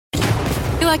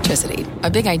Electricity, a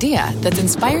big idea that's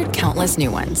inspired countless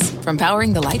new ones. From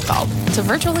powering the light bulb to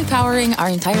virtually powering our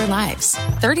entire lives.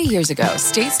 30 years ago,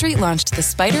 State Street launched the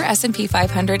Spider S&P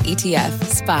 500 ETF,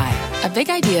 SPY. A big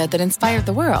idea that inspired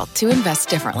the world to invest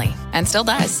differently. And still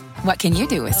does. What can you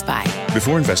do with SPY?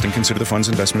 Before investing, consider the fund's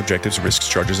investment objectives, risks,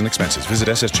 charges, and expenses. Visit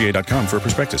ssga.com for a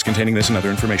prospectus containing this and other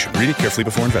information. Read it carefully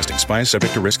before investing. SPY is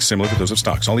subject to risks similar to those of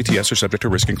stocks. All ETFs are subject to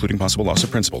risk, including possible loss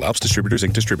of principal. Alps Distributors,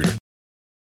 Inc. Distributor.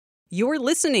 You're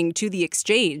listening to The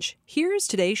Exchange. Here's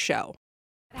today's show.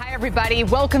 Hi, everybody.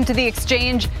 Welcome to The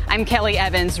Exchange. I'm Kelly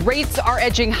Evans. Rates are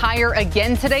edging higher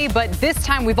again today, but this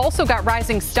time we've also got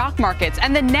rising stock markets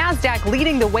and the NASDAQ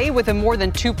leading the way with a more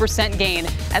than 2% gain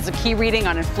as a key reading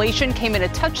on inflation came in a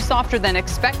touch softer than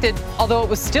expected, although it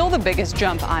was still the biggest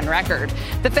jump on record.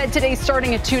 The Fed today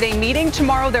starting a two-day meeting.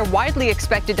 Tomorrow, they're widely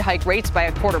expected to hike rates by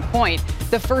a quarter point,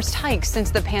 the first hike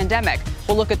since the pandemic.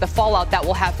 We'll look at the fallout that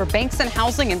will have for banks and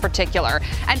housing in particular.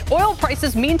 And oil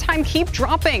prices, meantime, keep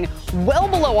dropping well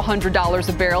below $100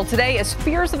 a barrel today as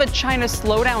fears of a China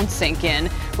slowdown sink in.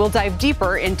 We'll dive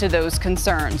deeper into those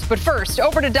concerns. But first,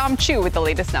 over to Dom Chu with the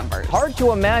latest numbers. Hard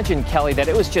to imagine, Kelly, that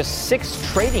it was just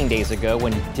 6 trading days ago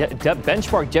when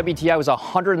benchmark WTI was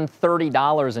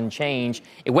 $130 and change.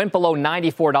 It went below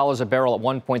 $94 a barrel at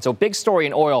one point. So big story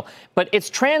in oil, but it's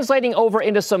translating over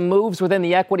into some moves within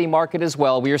the equity market as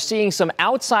well. We are seeing some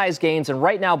outsized gains. And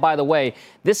right now, by the way,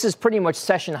 this is pretty much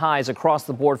session highs across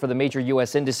the board for the major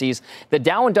U.S. indices. The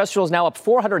Dow Industrial is now up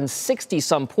 460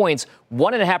 some points,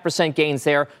 1.5% gains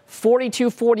there.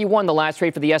 42.41 the last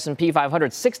trade for the S&P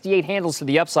 500, 68 handles to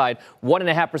the upside,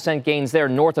 1.5% gains there.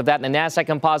 North of that, in the Nasdaq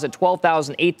Composite,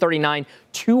 12,839,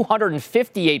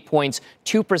 258 points,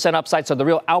 2% upside. So the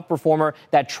real outperformer,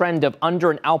 that trend of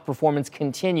under and outperformance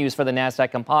continues for the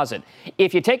Nasdaq Composite.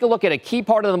 If you take a look at a key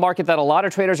part of the market that a lot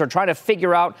of traders are trying to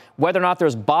figure out whether or not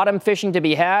there's bottom fishing to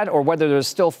be had or whether there's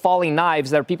still falling knives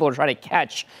that people are trying to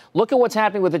catch, look at what's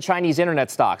happening with the Chinese internet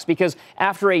stocks, because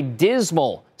after a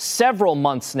dismal several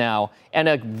months now and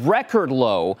a record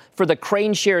low for the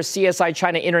Crane Shares CSI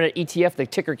China Internet ETF, the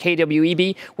ticker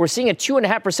KWEB, we're seeing a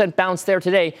 2.5% bounce there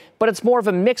today, but it's more of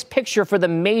a mixed picture for the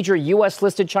major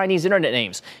U.S.-listed Chinese internet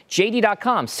names.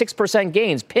 JD.com, 6%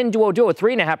 gains. Pinduoduo,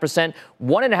 3.5%,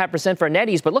 1.5% for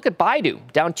NetEase. But look at Baidu,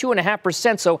 down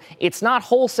 2.5%. So it's not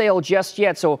wholesale just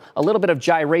yet. So a little bit of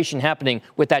gyration happening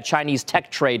with that Chinese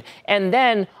tech trade. And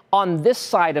then on this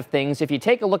side of things, if you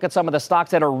take a look at some of the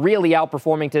stocks that are really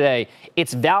outperforming today,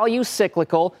 it's value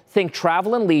cyclical. Think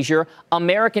travel and leisure.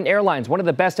 American Airlines, one of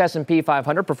the best S&P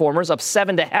 500 performers, up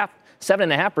 7.5%.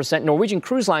 Norwegian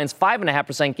Cruise Lines,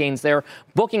 5.5% gains there.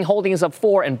 Booking Holdings up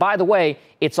 4%. And by the way,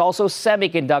 it's also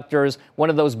semiconductors, one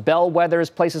of those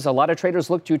bellwethers, places a lot of traders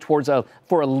look to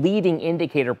for a leading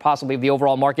indicator possibly of the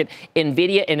overall market.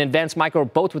 NVIDIA and Advanced Micro,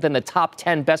 both within the top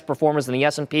 10 best performers in the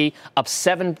S&P, up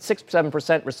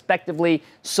 7% respectively.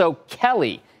 So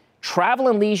Kelly, travel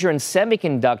and leisure and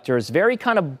semiconductors, very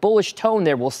kind of bullish tone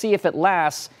there. We'll see if it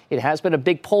lasts. It has been a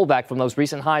big pullback from those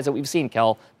recent highs that we've seen,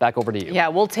 Kel. Back over to you. Yeah,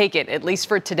 we'll take it, at least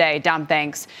for today. Dom,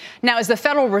 thanks. Now, is the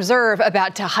Federal Reserve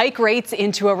about to hike rates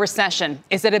into a recession?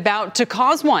 Is it about to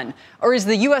cause one? Or is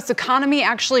the U.S. economy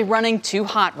actually running too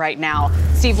hot right now?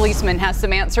 Steve Leisman has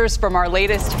some answers from our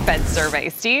latest Fed survey.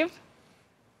 Steve?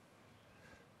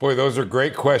 Boy, those are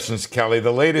great questions, Kelly.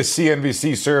 The latest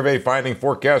CNBC survey finding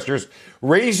forecasters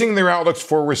raising their outlooks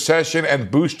for recession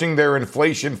and boosting their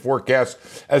inflation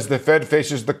forecasts as the Fed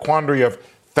faces the quandary of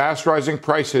fast rising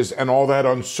prices and all that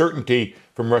uncertainty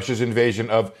from Russia's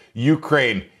invasion of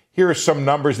Ukraine. Here are some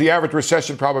numbers. The average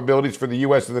recession probabilities for the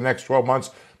U.S. in the next 12 months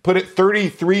put at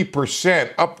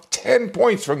 33%, up 10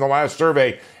 points from the last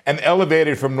survey and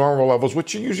elevated from normal levels,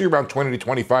 which are usually around 20 to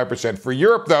 25%. For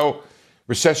Europe, though,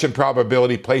 recession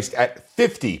probability placed at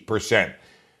 50%.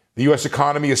 The U.S.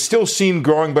 economy is still seen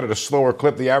growing, but at a slower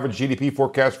clip. The average GDP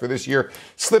forecast for this year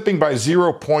slipping by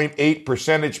 0.8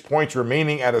 percentage points,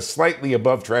 remaining at a slightly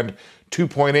above trend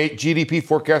 2.8. GDP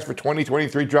forecast for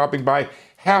 2023 dropping by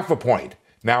half a point,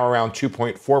 now around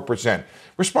 2.4%.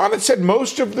 Respondents said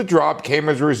most of the drop came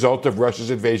as a result of Russia's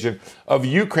invasion of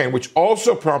Ukraine, which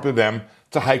also prompted them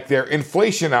to hike their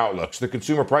inflation outlooks. The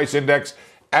consumer price index,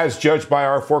 as judged by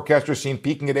our forecasters, seen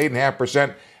peaking at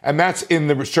 8.5%, and that's in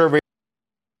the survey,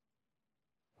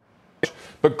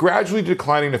 but gradually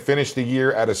declining to finish the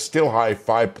year at a still high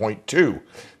 5.2.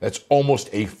 That's almost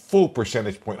a full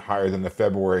percentage point higher than the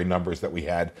February numbers that we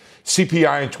had.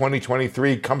 CPI in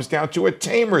 2023 comes down to a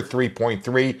tamer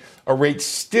 3.3, a rate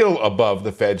still above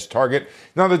the Fed's target.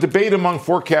 Now, the debate among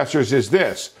forecasters is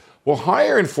this: will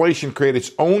higher inflation create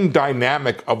its own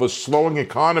dynamic of a slowing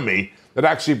economy that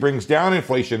actually brings down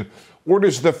inflation, or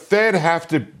does the Fed have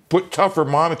to put tougher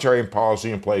monetary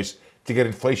policy in place to get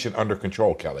inflation under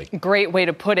control, Kelly? Great way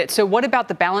to put it. So what about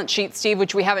the balance sheet, Steve,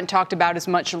 which we haven't talked about as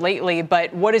much lately,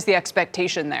 but what is the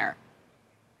expectation there?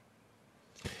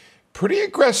 Pretty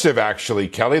aggressive, actually,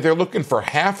 Kelly. They're looking for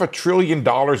 $500 billion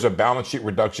of balance sheet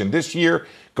reduction this year,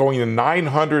 going to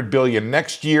 $900 billion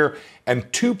next year, and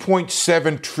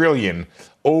 $2.7 trillion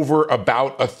over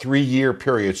about a 3-year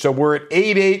period. So we're at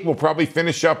 8.8. We'll probably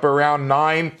finish up around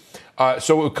 9.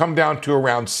 So it will come down to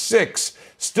around 6,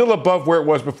 still above where it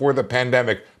was before the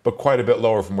pandemic, but quite a bit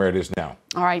lower from where it is now.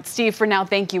 All right, Steve, for now,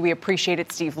 thank you. We appreciate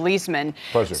it, Steve Leisman.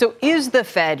 Pleasure. So is the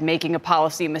Fed making a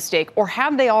policy mistake, or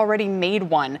have they already made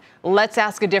one? Let's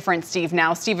ask a different Steve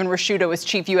now. Stephen Rasciuto is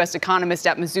chief U.S. economist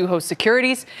at Mizuho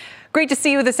Securities. Great to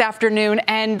see you this afternoon.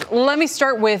 And let me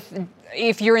start with,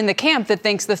 if you're in the camp that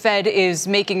thinks the Fed is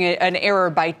making an error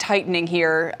by tightening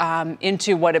here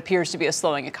into what appears to be a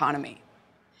slowing economy.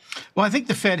 Well, I think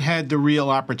the Fed had the real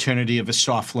opportunity of a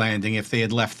soft landing if they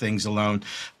had left things alone.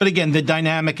 But again, the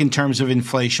dynamic in terms of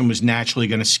inflation was naturally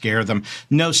going to scare them.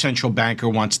 No central banker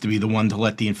wants to be the one to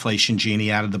let the inflation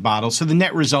genie out of the bottle. So the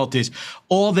net result is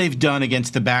all they've done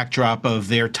against the backdrop of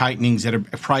their tightenings that are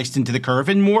priced into the curve,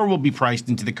 and more will be priced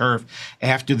into the curve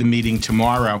after the meeting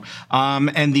tomorrow.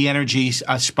 And the energy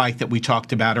spike that we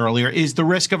talked about earlier is the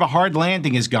risk of a hard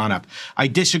landing has gone up. I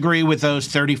disagree with those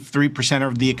 33%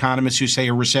 of the economists who say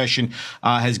a recession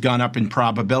has gone up in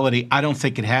probability. I don't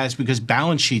think it has, because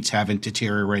balance sheets haven't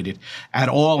deteriorated at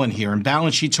all in here. And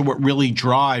balance sheets are what really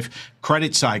drive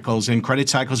credit cycles, and credit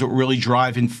cycles are what really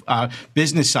drive in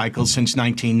business cycles since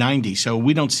 1990. So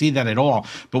we don't see that at all.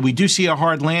 But we do see a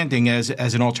hard landing as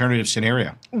an alternative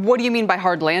scenario. What do you mean by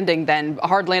hard landing then? A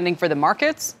hard landing for the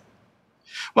markets?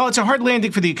 Well, it's a hard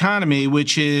landing for the economy,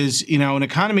 which is, an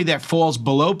economy that falls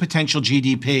below potential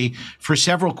GDP for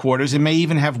several quarters and may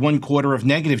even have 1 quarter of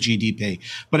negative GDP.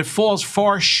 But it falls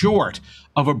far short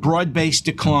of a broad-based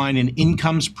decline in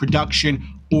incomes, production,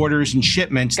 orders, and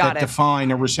shipments that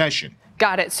define a recession.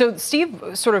 Got it. So Steve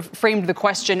sort of framed the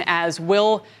question as,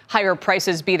 will higher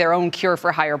prices be their own cure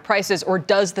for higher prices, or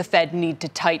does the Fed need to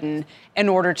tighten in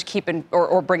order to keep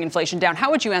or bring inflation down? How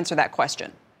would you answer that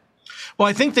question? Well,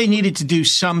 I think they needed to do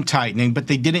some tightening, but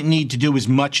they didn't need to do as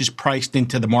much as priced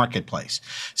into the marketplace.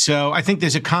 So I think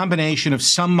there's a combination of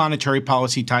some monetary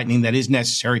policy tightening that is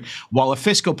necessary, while a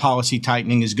fiscal policy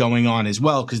tightening is going on as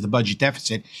well, because the budget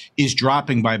deficit is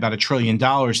dropping by about $1 trillion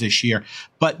this year.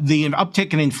 But the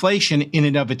uptick in inflation in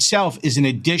and of itself is an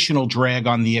additional drag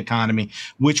on the economy,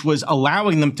 which was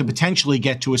allowing them to potentially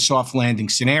get to a soft landing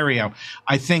scenario.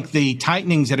 I think the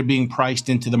tightenings that are being priced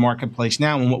into the marketplace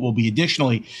now, and what will be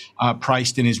additionally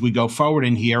priced in as we go forward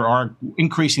in here, are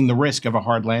increasing the risk of a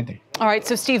hard landing. All right.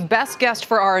 So, Steve, best guess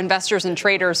for our investors and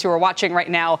traders who are watching right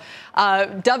now,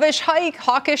 dovish hike,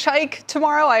 hawkish hike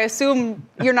tomorrow? I assume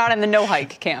you're not in the no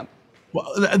hike camp. Well,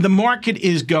 the market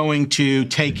is going to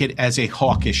take it as a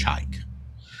hawkish hike.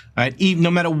 Right?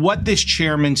 No matter what this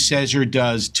chairman says or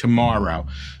does tomorrow,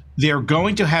 they're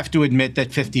going to have to admit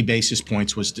that 50 basis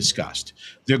points was discussed.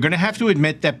 They're going to have to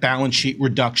admit that balance sheet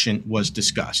reduction was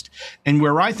discussed. And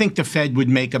where I think the Fed would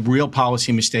make a real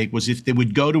policy mistake was if they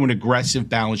would go to an aggressive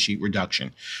balance sheet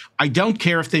reduction. I don't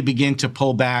care if they begin to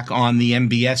pull back on the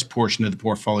MBS portion of the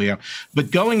portfolio,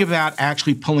 but going about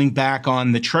actually pulling back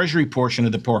on the Treasury portion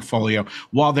of the portfolio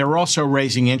while they're also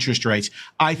raising interest rates,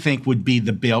 I think would be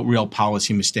the real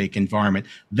policy mistake environment.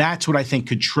 That's what I think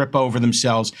could trip over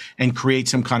themselves and create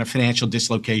some kind of financial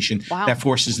dislocation that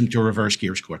forces them to reverse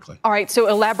gears quickly. All right. So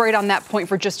elaborate on that point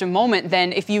for just a moment.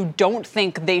 Then, if you don't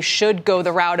think they should go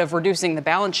the route of reducing the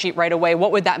balance sheet right away,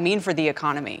 what would that mean for the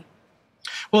economy?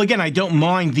 Well, again, I don't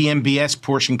mind the MBS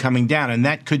portion coming down, and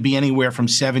that could be anywhere from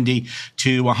 $70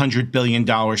 to $100 billion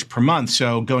per month.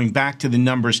 So going back to the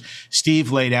numbers Steve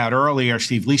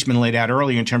Leisman laid out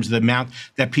earlier in terms of the amount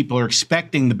that people are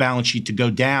expecting the balance sheet to go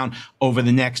down over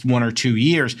the next 1 or 2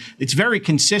 years, it's very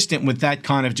consistent with that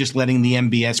kind of just letting the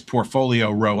MBS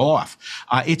portfolio roll off.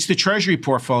 It's the Treasury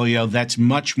portfolio that's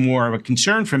much more of a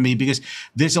concern for me, because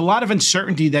there's a lot of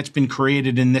uncertainty that's been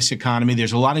created in this economy.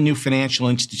 There's a lot of new financial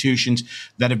institutions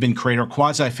that have been created, or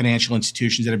quasi-financial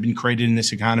institutions that have been created in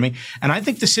this economy. And I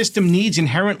think the system needs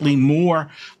inherently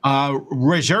more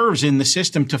reserves in the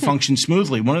system to function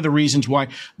smoothly. One of the reasons why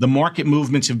the market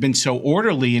movements have been so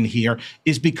orderly in here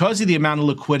is because of the amount of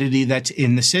liquidity that's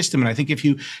in the system. And I think if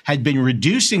you had been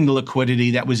reducing the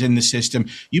liquidity that was in the system,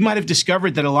 you might have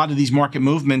discovered that a lot of these market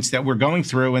movements that we're going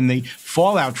through and the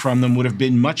fallout from them would have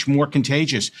been much more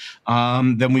contagious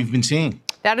than we've been seeing.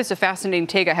 That is a fascinating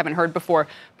take I haven't heard before.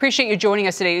 Appreciate you joining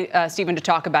us today, Stephen, to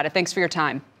talk about it. Thanks for your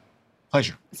time.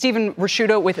 Pleasure. Stephen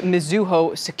Rasciuto with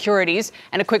Mizuho Securities.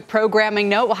 And a quick programming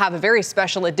note, we'll have a very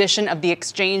special edition of the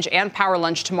Exchange and Power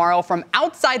Lunch tomorrow from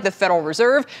outside the Federal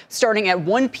Reserve, starting at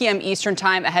 1 p.m. Eastern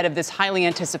Time ahead of this highly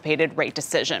anticipated rate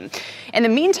decision. In the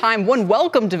meantime, one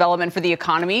welcome development for the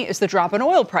economy is the drop in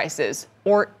oil prices.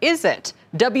 Or is it?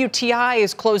 WTI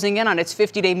is closing in on its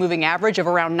 50-day moving average of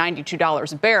around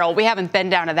 $92 a barrel. We haven't been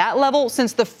down to that level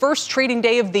since the first trading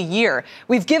day of the year.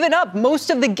 We've given up most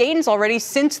of the gains already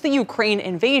since the Ukraine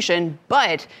invasion,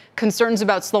 but concerns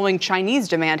about slowing Chinese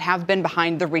demand have been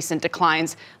behind the recent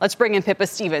declines. Let's bring in Pippa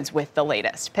Stevens with the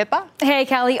latest. Pippa? Hey,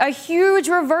 Kelly. A huge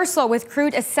reversal with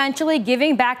crude essentially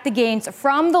giving back the gains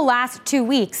from the last 2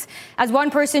 weeks. As one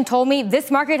person told me,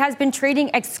 this market has been trading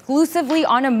exclusively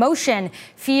on emotion,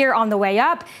 fear on the way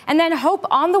up, and then hope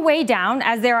on the way down,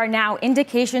 as there are now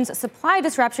indications supply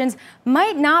disruptions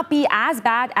might not be as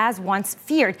bad as once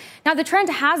feared. Now, the trend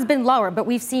has been lower, but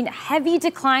we've seen heavy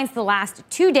declines the last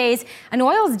 2 days, and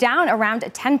oil's down around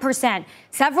 10%.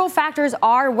 Several factors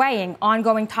are weighing: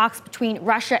 ongoing talks between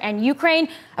Russia and Ukraine,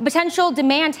 a potential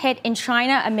demand hit in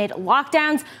China amid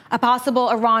lockdowns, a possible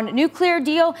Iran nuclear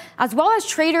deal, as well as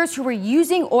traders who were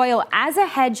using oil as a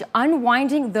hedge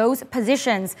unwinding those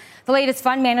positions. The latest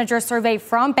fund manager survey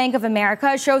from Bank of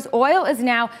America shows oil is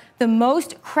now the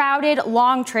most crowded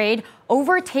long trade,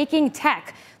 overtaking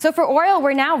tech. So for oil,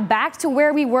 we're now back to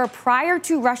where we were prior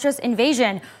to Russia's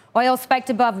invasion. Oil spiked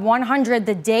above 100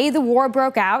 the day the war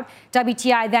broke out.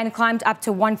 WTI then climbed up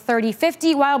to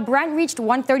 130.50, while Brent reached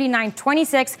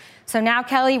 139.26. So now,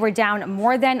 Kelly, we're down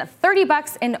more than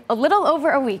 $30 in a little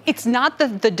over a week. It's not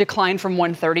the decline from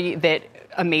 130 that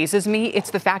amazes me.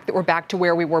 It's the fact that we're back to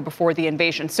where we were before the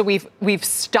invasion. So we've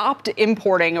stopped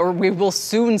importing, or we will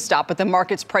soon stop, but the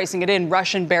market's pricing it in,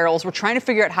 Russian barrels. We're trying to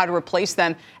figure out how to replace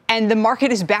them. And the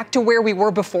market is back to where we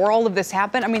were before all of this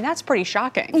happened. I mean, that's pretty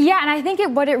shocking. Yeah, and I think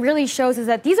what it really shows is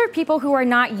that these are people who are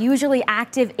not usually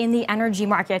active in the energy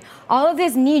market. All of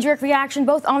this knee-jerk reaction,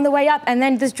 both on the way up and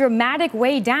then this dramatic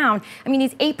way down. I mean,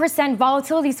 these 8%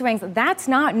 volatility swings, that's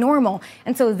not normal.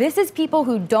 And so this is people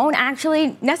who don't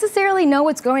actually necessarily know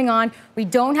what's going on. We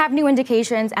don't have new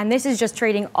indications, and this is just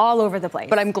trading all over the place.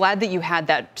 But I'm glad that you had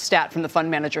that stat from the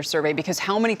fund manager survey, because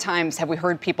how many times have we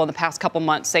heard people in the past couple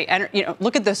months say,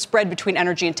 look at the spread between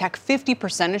energy and tech, 50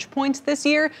 percentage points this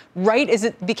year, right as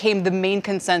it became the main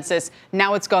consensus.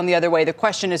 Now it's gone the other way. The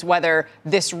question is whether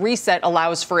this reset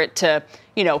allows for it to,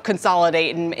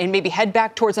 consolidate and maybe head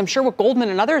back towards, I'm sure what Goldman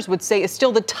and others would say is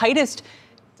still the tightest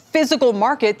physical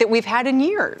market that we've had in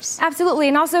years. Absolutely.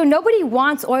 And also, nobody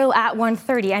wants oil at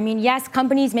 130. I mean, yes,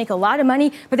 companies make a lot of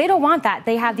money, but they don't want that.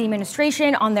 They have the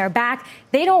administration on their back.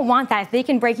 They don't want that. If they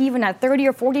can break even at $30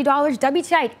 or $40,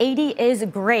 WTI at 80 is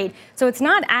great. So it's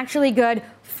not actually good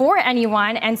for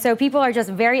anyone. And so people are just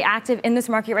very active in this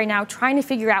market right now, trying to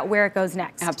figure out where it goes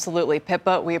next. Absolutely.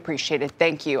 Pippa, we appreciate it.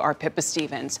 Thank you. Our Pippa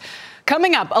Stevens.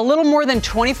 Coming up, a little more than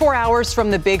 24 hours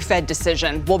from the big Fed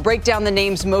decision. We'll break down the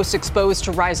names most exposed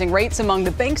to rising rates among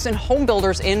the banks and home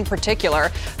builders in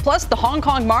particular. Plus, the Hong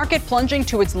Kong market plunging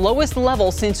to its lowest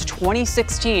level since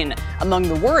 2016. Among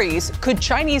the worries, could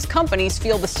Chinese companies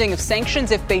feel the sting of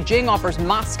sanctions if Beijing offers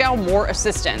Moscow more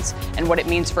assistance, and what it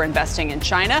means for investing in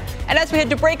China? And as we head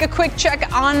to break, a quick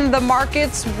check on the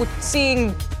markets. We're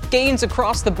seeing gains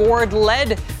across the board,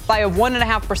 led by a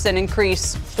 1.5%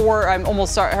 increase for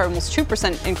almost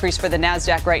 2% increase for the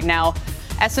Nasdaq right now.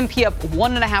 S&P up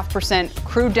 1.5%,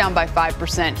 crude down by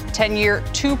 5%, 10-year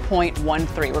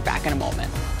 2.13. We're back in a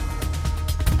moment.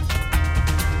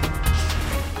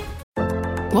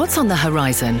 What's on the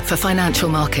horizon for financial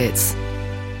markets?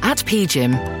 At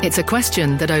PGIM, it's a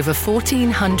question that over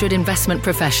 1,400 investment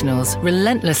professionals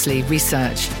relentlessly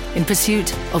research in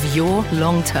pursuit of your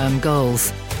long-term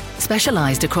goals.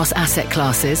 Specialized across asset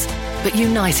classes, but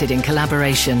united in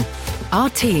collaboration, our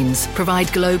teams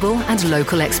provide global and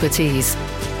local expertise.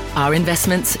 Our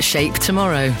investments shape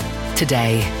tomorrow,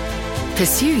 today.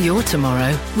 Pursue your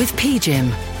tomorrow with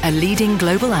PGIM, a leading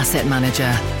global asset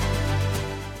manager.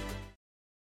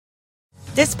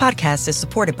 This podcast is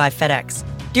supported by FedEx.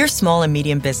 Dear small and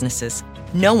medium businesses,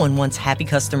 no one wants happy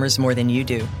customers more than you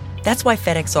do. That's why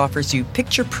FedEx offers you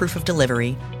picture proof of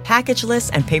delivery,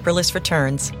 packageless and paperless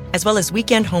returns, as well as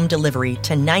weekend home delivery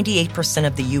to 98%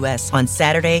 of the U.S. on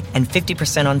Saturday and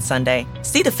 50% on Sunday.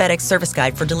 See the FedEx service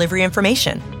guide for delivery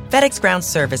information. FedEx Ground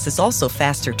service is also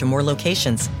faster to more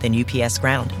locations than UPS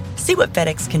Ground. See what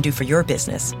FedEx can do for your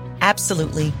business.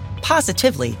 Absolutely,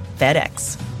 positively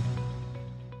FedEx.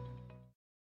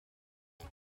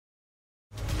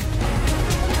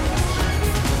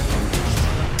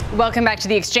 Welcome back to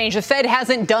the exchange. The Fed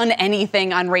hasn't done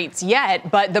anything on rates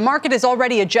yet, but the market is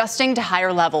already adjusting to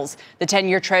higher levels. The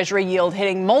 10-year Treasury yield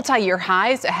hitting multi-year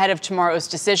highs ahead of tomorrow's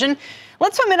decision.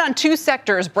 Let's home in on two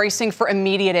sectors bracing for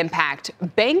immediate impact,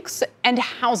 banks and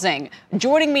housing.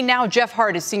 Joining me now, Jeff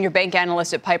Hart is senior bank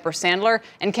analyst at Piper Sandler,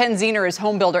 and Ken Zener is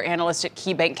home builder analyst at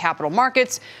KeyBank Capital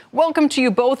Markets. Welcome to you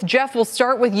both. Jeff, we'll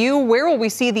start with you. Where will we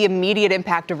see the immediate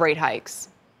impact of rate hikes?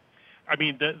 I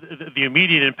mean, the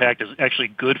immediate impact is actually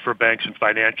good for banks and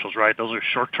financials, right? Those are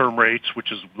short-term rates,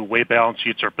 which is the way balance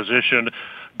sheets are positioned,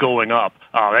 going up.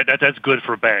 That's good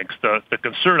for banks. The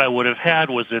concern I would have had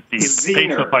was that the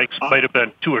pace of hikes might have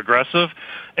been too aggressive,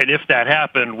 and if that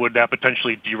happened, would that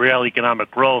potentially derail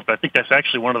economic growth? I think that's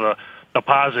actually one of the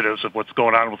positives of what's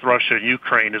going on with Russia and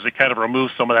Ukraine is it kind of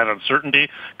removes some of that uncertainty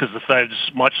because the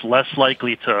Fed's much less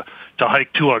likely to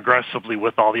hike too aggressively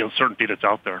with all the uncertainty that's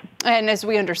out there. And as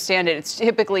we understand it, it's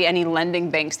typically any lending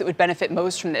banks that would benefit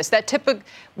most from this.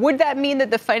 Would that mean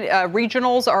that the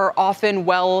regionals are often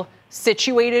well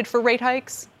situated for rate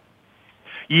hikes?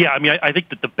 Yeah, I mean, I think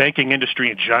that the banking industry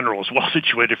in general is well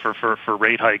situated for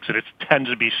rate hikes, and it tends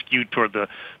to be skewed toward the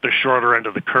shorter end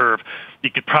of the curve. You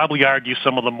could probably argue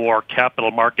some of the more capital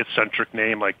market-centric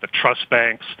name, like the trust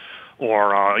banks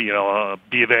or, a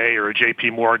B of A or a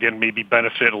JP Morgan, maybe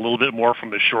benefit a little bit more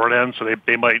from the short end, so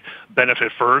they might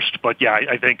benefit first. But, yeah,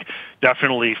 I think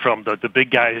definitely from the big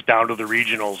guys down to the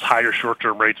regionals, higher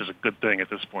short-term rates is a good thing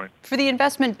at this point. For the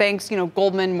investment banks,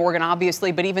 Goldman, Morgan,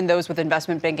 obviously, but even those with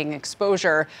investment banking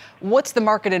exposure, what's the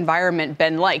market environment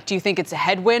been like? Do you think it's a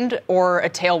headwind or a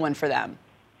tailwind for them?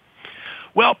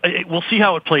 Well, we'll see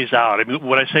how it plays out. I mean,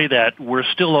 when I say that, we're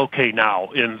still okay now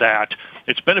in that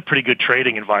it's been a pretty good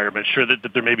trading environment. Sure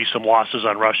that there may be some losses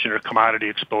on Russian or commodity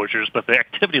exposures, but the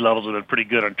activity levels have been pretty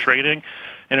good on trading.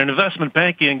 And in investment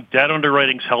banking, debt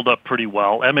underwriting's held up pretty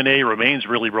well. M&A remains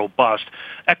really robust.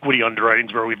 Equity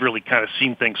underwriting's where we've really kind of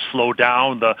seen things slow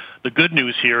down. The good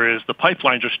news here is the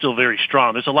pipelines are still very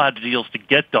strong. There's a lot of deals to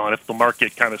get done if the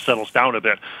market kind of settles down a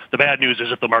bit. The bad news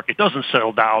is if the market doesn't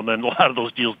settle down, then a lot of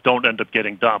those deals don't end up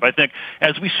getting done. But I think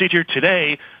as we sit here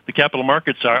today, the capital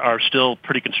markets are still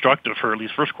pretty constructive for at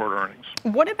least first quarter earnings.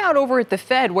 What about over at the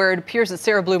Fed, where it appears that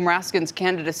Sarah Bloom Raskin's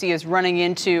candidacy is running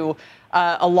into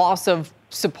a loss of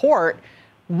support?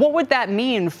 What would that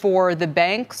mean for the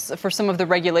banks, for some of the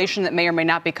regulation that may or may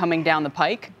not be coming down the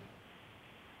pike?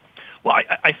 Well,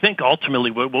 I think ultimately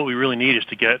what we really need is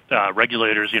to get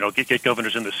regulators, get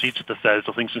governors in the seats at the Fed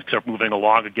so things can start moving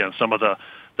along again. Some of the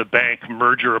bank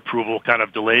merger approval kind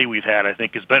of delay we've had, I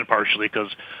think, has been partially because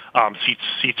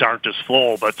seats aren't as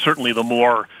full. But certainly the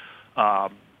more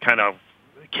kind of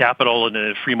capital and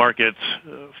the free markets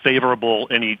favorable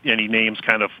any names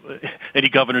kind of any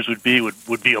governors would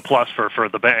be a plus for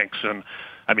the banks. And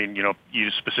I mean,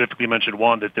 you specifically mentioned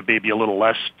one that may be a little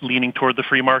less leaning toward the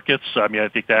free markets. I mean, I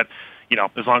think that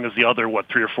as long as the other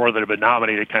 3 or 4 that have been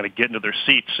nominated kind of get into their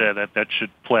seats, that should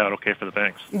play out okay for the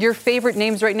banks. Your favorite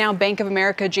names right now: Bank of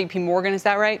America, JP Morgan, is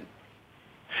that right?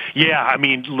 Yeah, I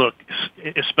mean, look,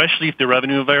 especially if the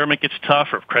revenue environment gets tough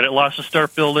or if credit losses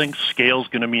start building, scale's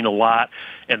going to mean a lot,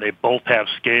 and they both have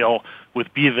scale.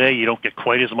 With B of A, you don't get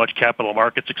quite as much capital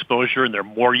markets exposure, and they're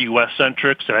more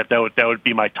U.S.-centric, so that would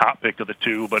be my top pick of the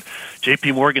two. But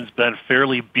J.P. Morgan's been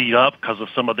fairly beat up because of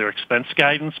some of their expense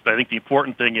guidance, but I think the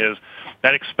important thing is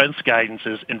that expense guidance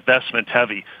is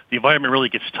investment-heavy. The environment really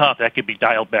gets tough, that could be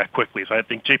dialed back quickly. So I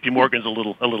think J.P. Morgan's a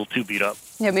little too beat up.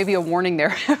 Yeah, maybe a warning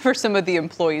there for some of the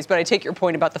employees, but I take your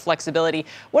point about the flexibility.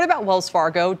 What about Wells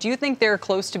Fargo? Do you think they're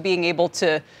close to being able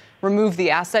to remove the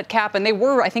asset cap? And they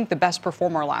were, I think, the best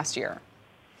performer last year.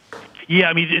 Yeah,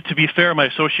 I mean, to be fair, my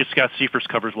associate Scott Seifers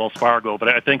covers Wells Fargo, but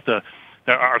I think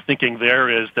our thinking there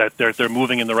is that they're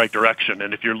moving in the right direction.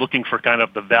 And if you're looking for kind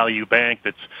of the value bank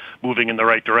that's moving in the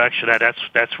right direction,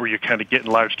 that's where you're kind of getting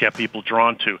large cap people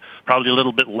drawn to. Probably a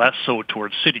little bit less so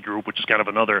towards Citigroup, which is kind of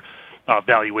another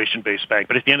valuation-based bank.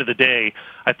 But at the end of the day,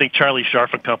 I think Charlie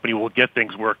Scharf and company will get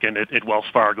things working at Wells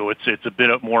Fargo. It's a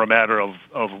bit more a matter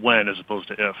of when as opposed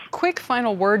to if. Quick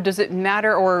final word. Does it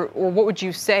matter, or what would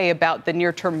you say about the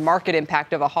near-term market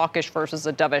impact of a hawkish versus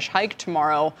a dovish hike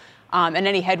tomorrow, and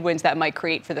any headwinds that might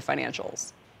create for the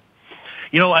financials?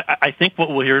 I think what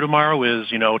we'll hear tomorrow is,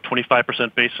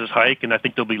 25% basis hike, and I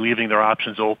think they'll be leaving their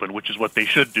options open, which is what they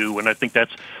should do, and I think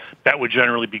that would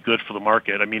generally be good for the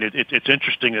market. I mean, it's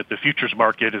interesting that the futures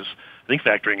market is, I think,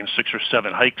 factoring in 6 or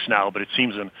 7 hikes now, but it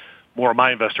seems in more of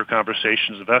my investor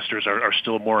conversations, investors are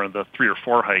still more in the 3 or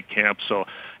 4 hike camp, so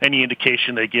any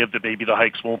indication they give that maybe the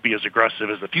hikes won't be as aggressive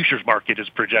as the futures market is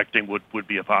projecting would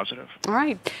be a positive. All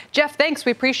right. Jeff, thanks.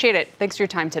 We appreciate it. Thanks for your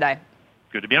time today.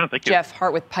 Good to be on. Thank you. Jeff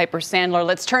Hart with Piper Sandler.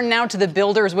 Let's turn now to the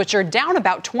builders, which are down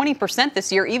about 20% this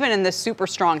year, even in this super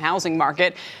strong housing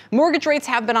market. Mortgage rates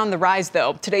have been on the rise,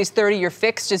 though. Today's 30-year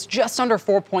fixed is just under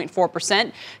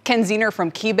 4.4%. Ken Zener from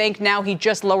KeyBank now, he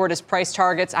just lowered his price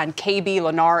targets on KB,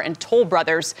 Lennar, and Toll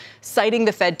Brothers, citing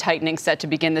the Fed tightening set to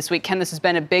begin this week. Ken, this has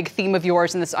been a big theme of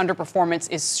yours, and this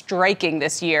underperformance is striking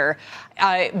this year.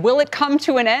 Will it come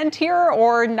to an end here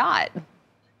or not?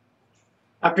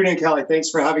 Afternoon, Kelly. Thanks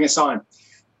for having us on.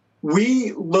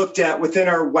 We looked at within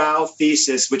our WOW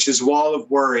thesis, which is wall of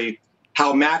worry,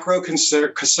 how macro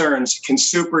concerns can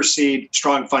supersede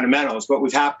strong fundamentals. What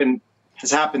has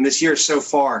happened this year so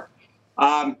far.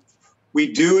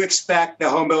 We do expect the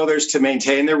home builders to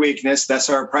maintain their weakness.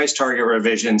 That's our price target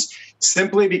revisions,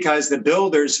 simply because the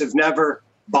builders have never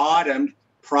bottomed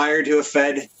prior to a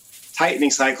Fed tightening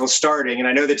cycle starting. And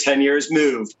I know the 10 years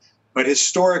moved, but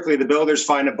historically the builders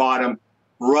find a bottom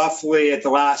roughly at the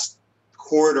last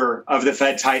quarter of the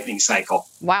Fed tightening cycle.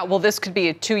 Wow. Well, this could be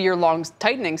a 2-year-long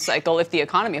tightening cycle if the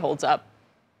economy holds up.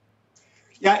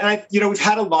 Yeah. And we've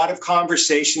had a lot of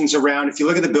conversations around, if you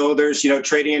look at the builders,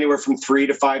 trading anywhere from 3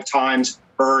 to 5 times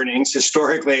earnings,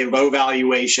 historically a low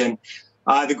valuation.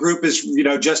 The group is,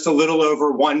 just a little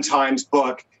over 1 times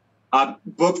book.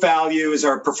 Book value is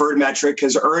our preferred metric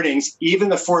because earnings, even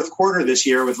the fourth quarter this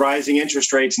year with rising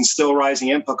interest rates and still rising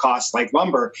input costs like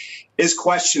lumber, is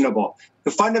questionable. The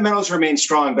fundamentals remain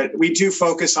strong, but we do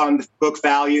focus on the book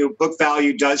value. Book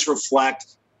value does reflect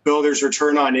builders'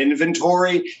 return on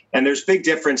inventory, and there's big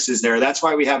differences there. That's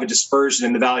why we have a dispersion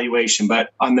in the valuation.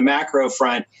 But on the macro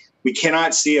front, we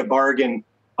cannot see a bargain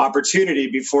opportunity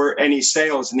before any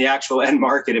sales in the actual end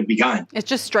market have begun. It's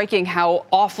just striking how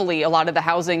awfully a lot of the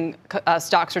housing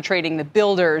stocks are trading, the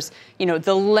builders,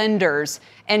 the lenders.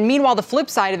 And meanwhile, the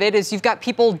flip side of it is you've got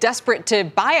people desperate to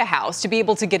buy a house to be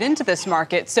able to get into this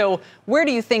market. So where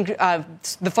do you think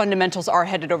the fundamentals are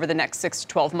headed over the next 6 to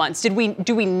 12 months? Do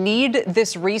we need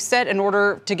this reset in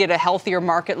order to get a healthier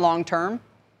market long term?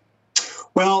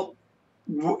 Well,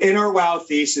 in our WOW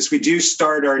thesis, we do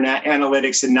start our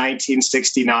analytics in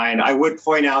 1969. I would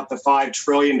point out the $5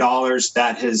 trillion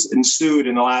that has ensued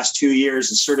in the last 2 years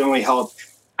has certainly helped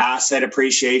asset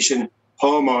appreciation,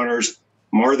 homeowners,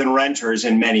 more than renters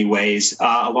in many ways,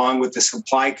 along with the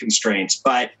supply constraints.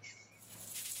 But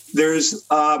there's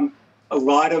a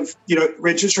lot of,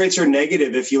 interest rates are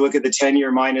negative if you look at the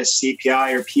 10-year minus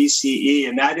CPI or PCE,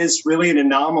 and that is really an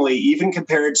anomaly, even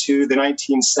compared to the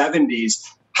 1970s.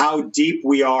 How deep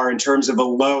we are in terms of a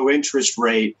low interest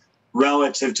rate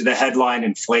relative to the headline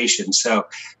inflation. So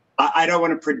I don't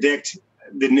want to predict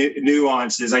the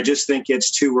nuances. I just think it's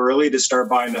too early to start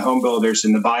buying the home builders,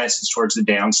 and the bias is towards the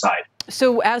downside.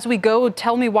 So as we go,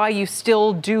 tell me why you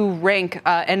still do rank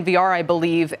NVR, I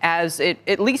believe, as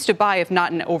at least a buy, if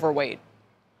not an overweight.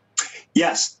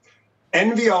 Yes.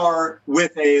 NVR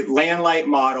with a land-light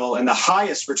model and the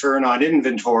highest return on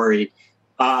inventory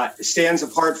stands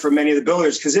apart from many of the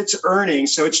builders because it's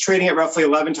earnings. So it's trading at roughly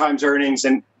 11 times earnings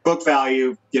and book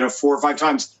value, 4 or 5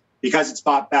 times because it's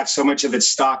bought back so much of its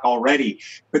stock already.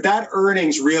 But that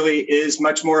earnings really is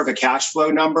much more of a cash flow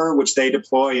number, which they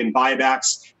deploy in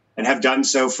buybacks and have done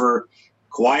so for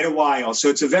quite a while. So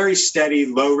it's a very steady,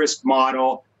 low risk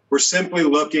model. We're simply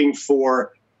looking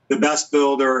for the best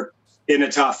builder in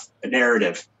a tough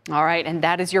narrative. All right. And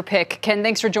that is your pick. Ken,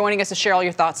 thanks for joining us to share all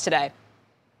your thoughts today.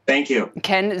 Thank you.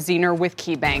 Ken Zener with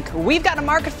KeyBank. We've got a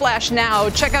market flash now.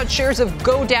 Check out shares of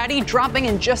GoDaddy dropping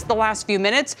in just the last few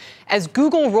minutes as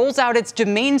Google rolls out its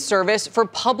domain service for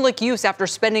public use after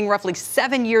spending roughly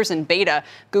 7 years in beta.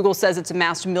 Google says it's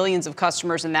amassed millions of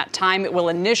customers in that time. It will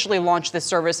initially launch this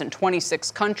service in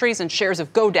 26 countries, and shares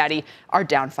of GoDaddy are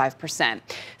down 5%.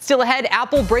 Still ahead,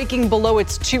 Apple breaking below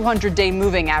its 200-day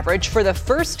moving average for the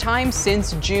first time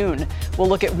since June. We'll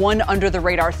look at one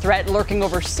under-the-radar threat lurking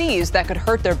overseas that could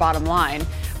hurt their bottom line.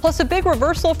 Plus, a big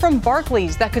reversal from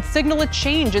Barclays that could signal a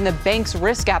change in the bank's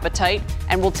risk appetite,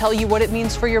 and we'll tell you what it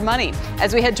means for your money.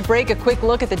 As we head to break, a quick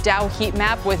look at the Dow heat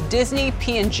map with Disney,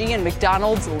 P&G, and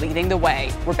McDonald's leading the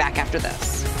way. We're back after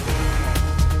this.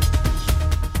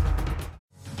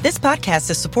 This podcast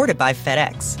is supported by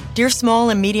FedEx. Dear small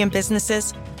and medium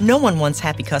businesses, no one wants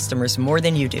happy customers more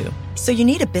than you do. So you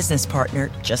need a business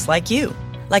partner just like you.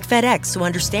 Like FedEx, who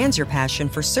understands your passion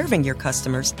for serving your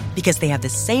customers because they have the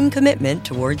same commitment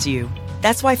towards you.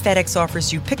 That's why FedEx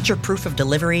offers you picture proof of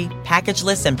delivery,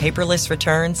 packageless and paperless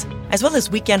returns, as well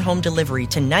as weekend home delivery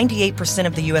to 98%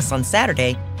 of the U.S. on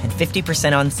Saturday and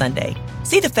 50% on Sunday.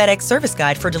 See the FedEx service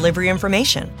guide for delivery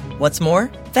information. What's more,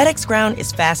 FedEx Ground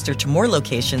is faster to more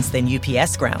locations than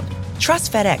UPS Ground.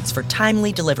 Trust FedEx for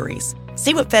timely deliveries.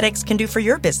 See what FedEx can do for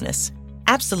your business.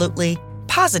 Absolutely,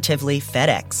 Positively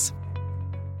FedEx.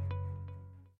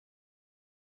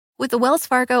 With the Wells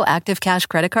Fargo Active Cash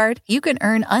Credit Card, you can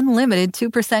earn unlimited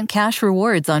 2% cash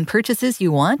rewards on purchases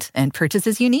you want and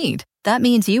purchases you need. That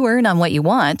means you earn on what you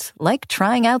want, like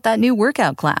trying out that new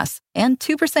workout class, and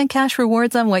 2% cash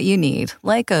rewards on what you need,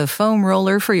 like a foam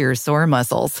roller for your sore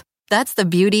muscles. That's the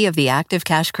beauty of the Active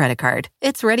Cash Credit Card.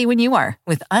 It's ready when you are,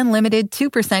 with unlimited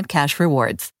 2% cash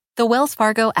rewards. The Wells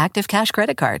Fargo Active Cash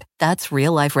Credit Card. That's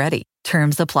real life ready.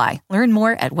 Terms apply. Learn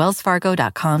more at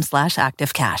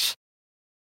wellsfargo.com/activecash.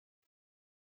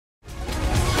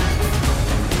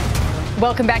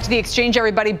 Welcome back to the Exchange,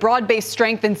 everybody. Broad-based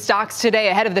strength in stocks today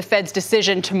ahead of the Fed's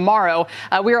decision tomorrow.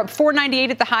 We're up 498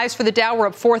 at the highs for the Dow. We're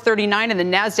up 439, and the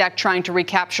NASDAQ trying to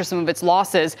recapture some of its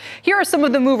losses. Here are some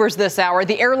of the movers this hour.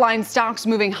 The airline stocks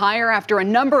moving higher after a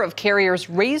number of carriers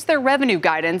raised their revenue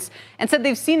guidance and said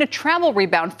they've seen a travel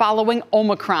rebound following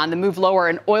Omicron. The move lower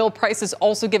and oil prices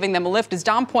also giving them a lift. As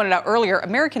Dom pointed out earlier,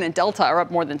 American and Delta are up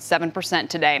more than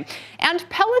 7% today. And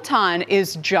Peloton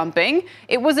is jumping.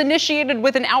 It was initiated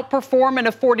with an outperform and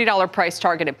a $40 price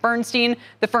target at Bernstein.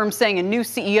 The firm saying a new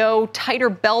CEO, tighter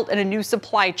belt, and a new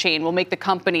supply chain will make the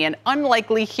company an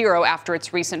unlikely hero after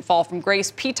its recent fall from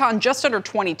grace. Peloton just under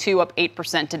 22, up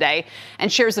 8% today. And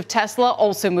shares of Tesla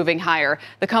also moving higher.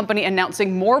 The company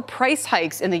announcing more price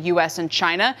hikes in the U.S. and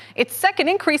China. Its second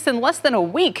increase in less than a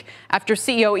week after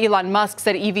CEO Elon Musk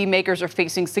said EV makers are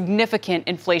facing significant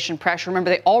inflation pressure. Remember,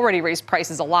 they already raised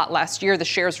prices a lot last year. The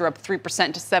shares are up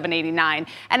 3% to $7.89.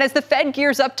 And as the Fed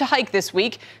gears up to hike this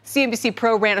week, CNBC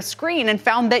Pro ran a screen and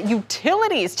found that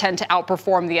utilities tend to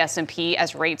outperform the S&P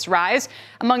as rates rise.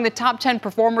 Among the top 10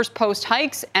 performers post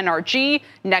hikes, NRG,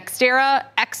 NextEra,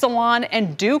 Exelon,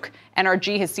 and Duke.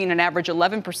 NRG has seen an average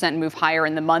 11% move higher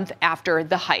in the month after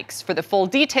the hikes. For the full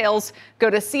details, go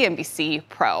to CNBC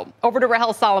Pro. Over to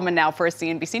Rahel Solomon now for a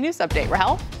CNBC News update.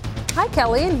 Rahel? Hi,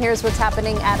 Kelly, and here's what's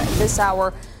happening at this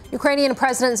hour. Ukrainian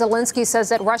President Zelensky says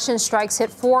that Russian strikes hit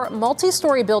 4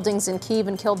 multi-story buildings in Kyiv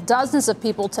and killed dozens of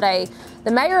people today.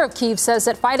 The mayor of Kyiv says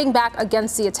that fighting back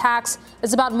against the attacks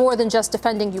is about more than just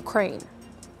defending Ukraine.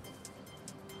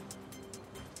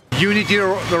 Unity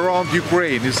around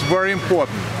Ukraine is very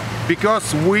important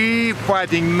because we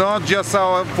fighting not just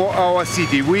for our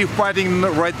city. We fighting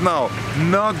right now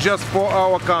not just for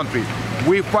our country.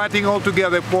 We fighting all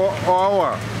together for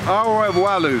our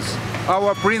values,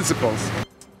 our principles.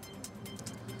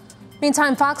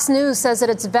 Meantime, Fox News says that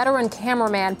its veteran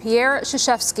cameraman, Pierre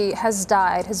Shishevsky, has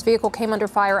died. His vehicle came under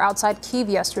fire outside Kyiv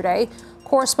yesterday.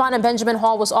 Correspondent Benjamin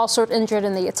Hall was also injured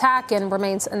in the attack and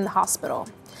remains in the hospital.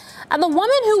 And the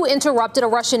woman who interrupted a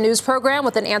Russian news program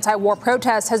with an anti-war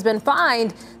protest has been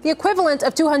fined the equivalent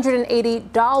of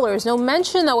 $280. No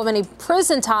mention, though, of any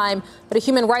prison time, but a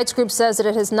human rights group says that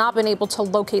it has not been able to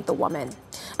locate the woman.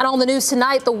 And on the news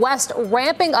tonight, the West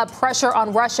ramping up pressure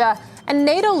on Russia, and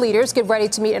NATO leaders get ready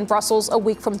to meet in Brussels a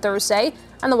week from Thursday.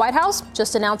 And the White House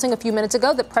just announcing a few minutes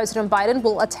ago that President Biden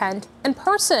will attend in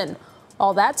person.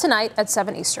 All that tonight at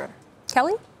 7 Eastern.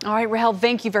 Kelly? All right, Rahel,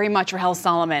 thank you very much, Rahel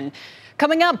Solomon.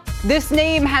 Coming up, this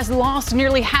name has lost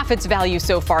nearly half its value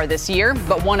so far this year,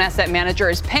 but one asset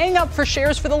manager is paying up for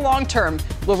shares for the long term.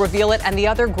 We'll reveal it and the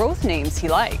other growth names he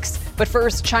likes. But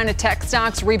first, China tech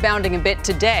stocks rebounding a bit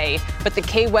today, but the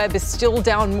K-Web is still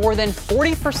down more than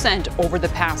 40% over the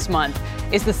past month.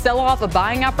 Is the sell-off a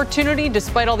buying opportunity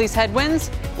despite all these headwinds?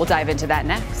 We'll dive into that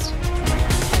next.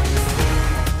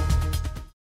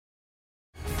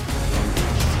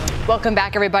 Welcome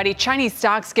back, everybody. Chinese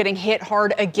stocks getting hit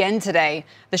hard again today.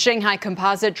 The Shanghai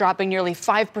Composite dropping nearly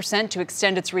 5% to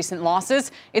extend its recent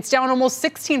losses. It's down almost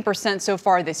 16% so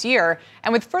far this year.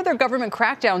 And with further government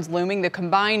crackdowns looming,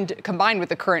 combined with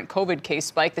the current COVID case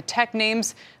spike, the tech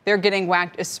names, they're getting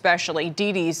whacked especially.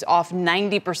 Didi's off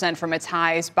 90% from its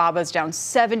highs. Baba's down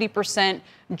 70%.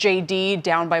 JD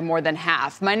down by more than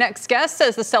half. My next guest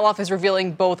says the sell-off is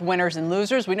revealing both winners and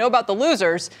losers. We know about the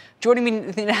losers. Joining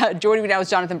me now is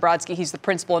Jonathan Brodsky. He's the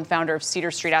principal and founder of Cedar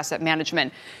Street Asset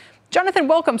Management. Jonathan,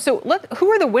 welcome. So who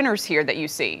are the winners here that you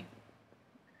see?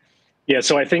 Yeah,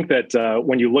 so I think that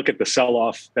when you look at the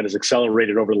sell-off that has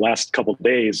accelerated over the last couple of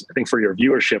days, I think for your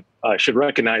viewership, should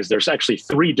recognize there's actually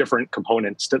 3 different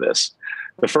components to this.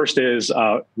 The first is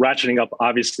ratcheting up,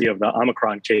 obviously, of the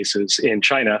Omicron cases in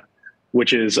China,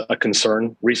 which is a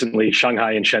concern. Recently,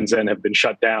 Shanghai and Shenzhen have been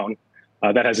shut down.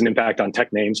 That has an impact on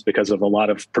tech names because of a lot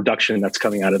of production that's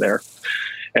coming out of there.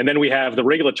 And then we have the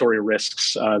regulatory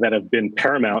risks that have been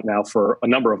paramount now for a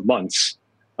number of months,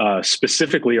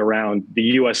 specifically around the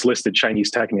US-listed Chinese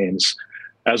tech names,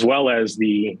 as well as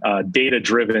the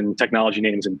data-driven technology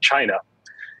names in China.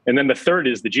 And then the third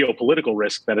is the geopolitical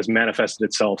risk that has manifested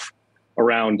itself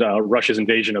around Russia's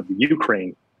invasion of the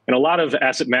Ukraine. And a lot of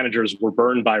asset managers were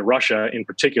burned by Russia in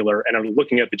particular and are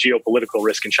looking at the geopolitical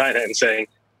risk in China and saying,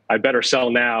 I better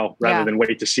sell now rather than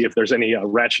wait to see if there's any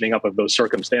ratcheting up of those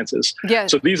circumstances. Yeah.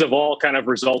 So these have all kind of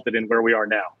resulted in where we are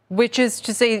now. Which is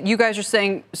to say, you guys are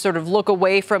saying sort of look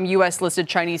away from U.S. listed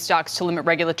Chinese stocks to limit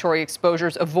regulatory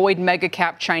exposures, avoid mega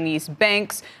cap Chinese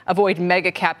banks, avoid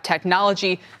mega cap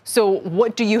technology. So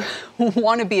what do you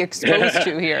want to be exposed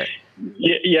to here?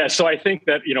 Yeah, so I think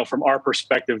that, from our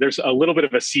perspective, there's a little bit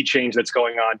of a sea change that's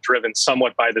going on, driven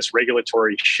somewhat by this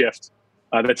regulatory shift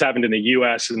that's happened in the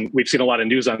U.S., and we've seen a lot of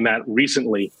news on that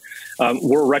recently.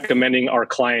 We're recommending our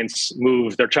clients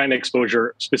move their China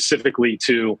exposure specifically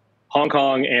to Hong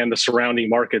Kong and the surrounding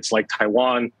markets like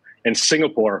Taiwan and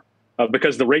Singapore,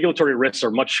 because the regulatory risks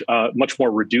are much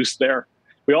more reduced there.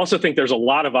 We also think there's a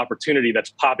lot of opportunity that's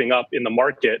popping up in the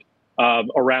market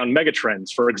around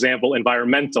megatrends, for example,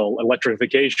 environmental,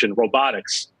 electrification,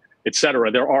 robotics, et cetera.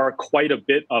 There are quite a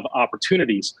bit of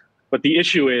opportunities, but the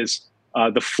issue is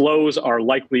the flows are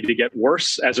likely to get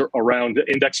worse around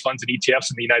index funds and ETFs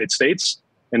in the United States,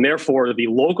 and therefore the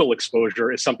local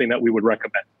exposure is something that we would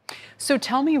recommend. So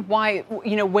tell me why,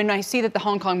 when I see that the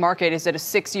Hong Kong market is at a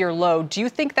 6-year low, do you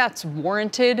think that's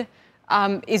warranted?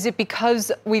 Is it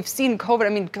because we've seen COVID? I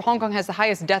mean, Hong Kong has the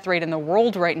highest death rate in the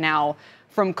world right now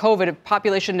from COVID, a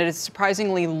population that is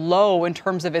surprisingly low in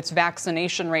terms of its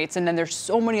vaccination rates. And then there's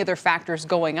so many other factors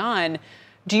going on.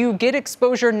 Do you get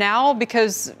exposure now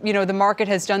because, the market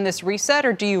has done this reset,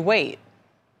 or do you wait?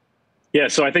 Yeah,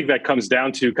 so I think that comes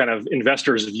down to kind of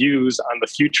investors' views on the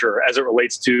future as it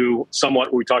relates to somewhat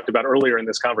what we talked about earlier in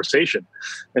this conversation.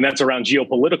 And that's around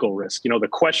geopolitical risk. The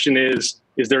question is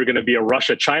there going to be a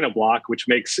Russia-China block, which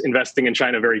makes investing in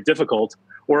China very difficult?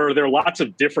 Or are there lots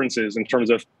of differences in terms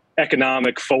of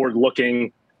economic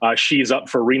forward-looking? Xi's up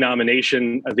for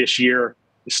renomination this year.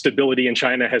 Stability in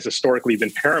China has historically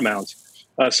been paramount.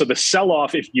 So the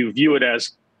sell-off, if you view it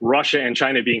as Russia and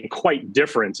China being quite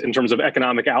different in terms of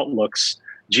economic outlooks,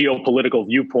 geopolitical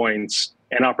viewpoints,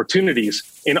 and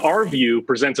opportunities, in our view,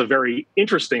 presents a very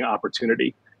interesting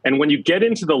opportunity. And when you get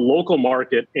into the local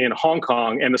market in Hong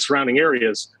Kong and the surrounding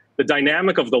areas, the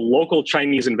dynamic of the local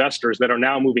Chinese investors that are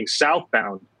now moving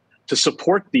southbound to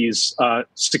support these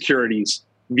securities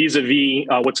vis-a-vis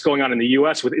what's going on in the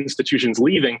U.S. with institutions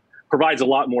leaving provides a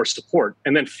lot more support.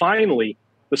 And then finally,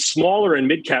 the smaller and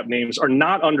mid-cap names are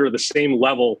not under the same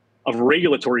level of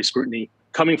regulatory scrutiny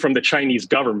coming from the Chinese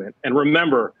government. And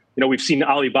remember, we've seen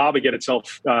Alibaba get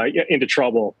itself into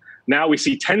trouble. Now we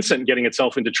see Tencent getting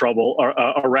itself into trouble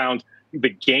around the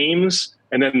games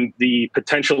and then the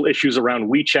potential issues around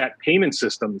WeChat payment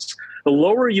systems. The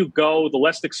lower you go, the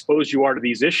less exposed you are to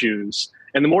these issues,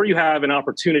 and the more you have an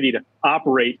opportunity to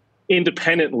operate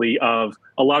independently of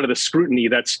a lot of the scrutiny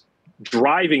that's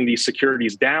driving these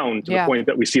securities down to the point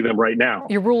that we see them right now.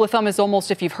 Your rule of thumb is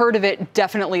almost, if you've heard of it,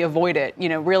 definitely avoid it.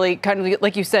 Really kind of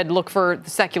like you said, look for the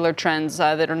secular trends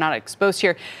that are not exposed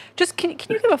here. Just can you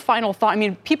give a final thought? I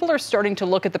mean, people are starting to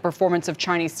look at the performance of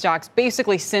Chinese stocks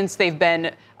basically since they've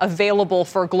been available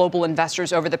for global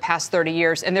investors over the past 30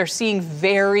 years, and they're seeing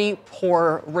very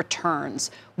poor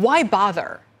returns. Why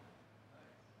bother?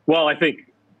 Well, I think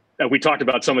we talked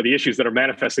about some of the issues that are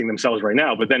manifesting themselves right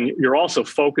now, but then you're also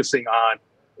focusing on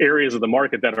areas of the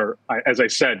market that are, as I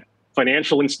said,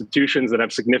 financial institutions that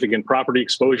have significant property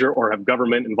exposure or have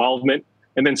government involvement.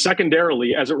 And then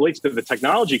secondarily, as it relates to the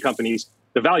technology companies,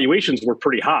 the valuations were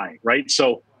pretty high, right?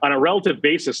 So on a relative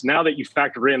basis, now that you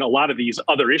factor in a lot of these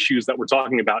other issues that we're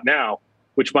talking about now,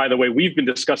 which, by the way, we've been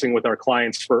discussing with our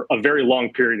clients for a very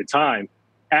long period of time,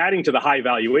 adding to the high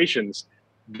valuations,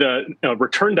 the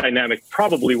return dynamic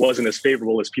probably wasn't as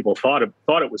favorable as people thought it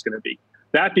was going to be.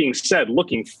 That being said,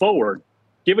 looking forward,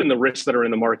 given the risks that are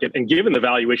in the market and given the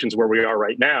valuations where we are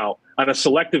right now, on a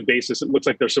selective basis, it looks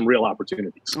like there's some real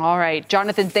opportunities. All right.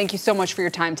 Jonathan, thank you so much for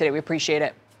your time today. We appreciate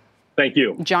it. Thank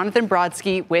you. Jonathan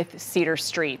Brodsky with Cedar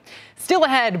Street. Still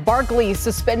ahead, Barclays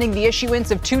suspending the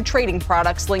issuance of 2 trading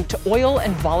products linked to oil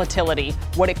and volatility.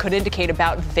 What it could indicate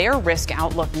about their risk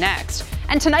outlook next.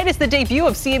 And tonight is the debut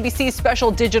of CNBC's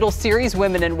special digital series,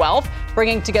 Women in Wealth,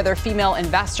 bringing together female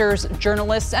investors,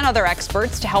 journalists, and other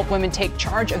experts to help women take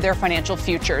charge of their financial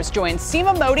futures. Join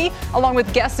Seema Modi, along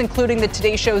with guests including the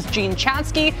Today Show's Gene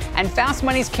Chatsky and Fast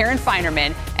Money's Karen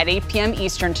Feinerman at 8 p.m.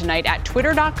 Eastern tonight at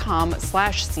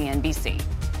twitter.com/CNBC.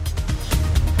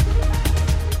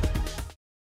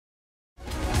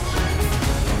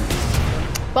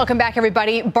 Welcome back,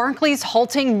 everybody. Barclays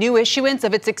halting new issuance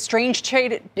of its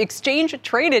exchange-traded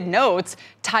notes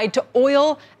tied to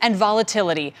oil and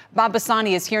volatility. Bob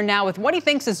Bassani is here now with what he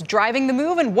thinks is driving the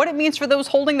move and what it means for those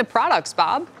holding the products.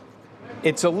 Bob?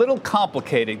 It's a little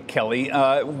complicated, Kelly.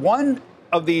 One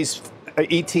of these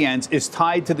ETNs is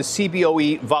tied to the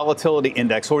CBOE volatility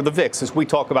index, or the VIX, as we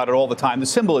talk about it all the time. The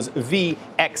symbol is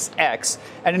VXX.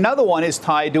 And another one is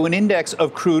tied to an index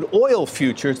of crude oil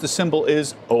futures. The symbol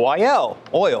is OIL,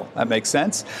 oil. That makes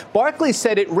sense. Barclays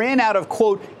said it ran out of,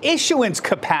 quote, issuance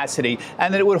capacity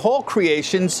and that it would halt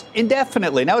creations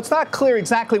indefinitely. Now, it's not clear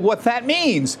exactly what that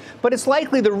means, but it's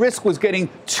likely the risk was getting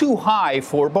too high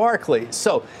for Barclays.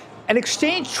 So an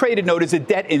exchange-traded note is a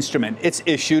debt instrument. It's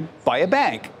issued by a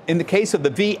bank. In the case of the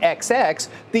VXX,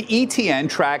 the ETN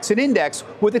tracks an index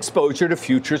with exposure to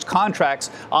futures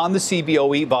contracts on the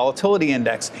CBOE volatility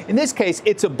index. In this case,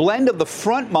 it's a blend of the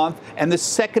front month and the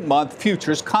second month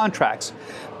futures contracts.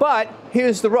 But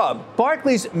here's the rub.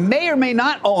 Barclays may or may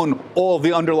not own all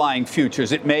the underlying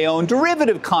futures. It may own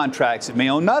derivative contracts. It may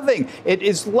own nothing. It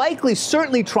is likely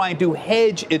certainly trying to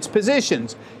hedge its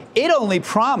positions. It only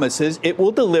promises it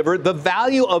will deliver the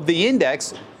value of the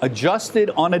index adjusted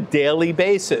on a daily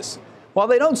basis. While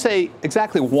they don't say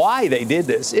exactly why they did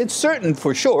this, it's certain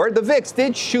for sure the VIX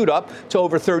did shoot up to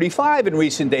over 35 in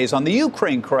recent days on the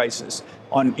Ukraine crisis.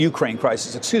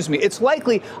 It's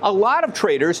likely a lot of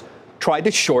traders tried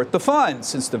to short the fund,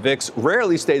 since the VIX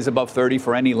rarely stays above 30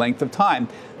 for any length of time.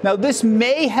 Now, this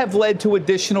may have led to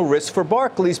additional risk for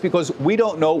Barclays because we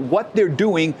don't know what they're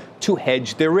doing to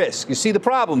hedge their risk. You see the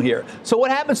problem here. So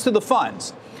what happens to the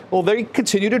funds? Well, they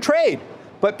continue to trade.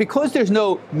 But because there's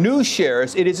no new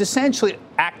shares, it is essentially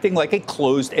acting like a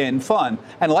closed-end fund.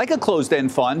 And like a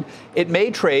closed-end fund, it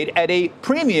may trade at a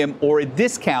premium or a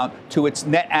discount to its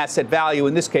net asset value.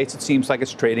 In this case, it seems like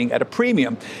it's trading at a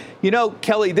premium. You know,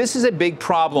 Kelly, this is a big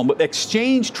problem. With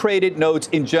exchange-traded notes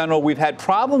in general, we've had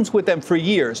problems with them for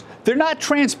years. They're not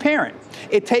transparent.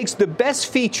 It takes the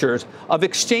best features of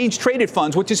exchange-traded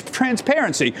funds, which is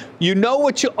transparency. You know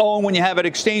what you own when you have an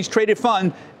exchange-traded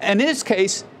fund. And in this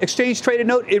case, exchange-traded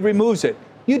note, it removes it.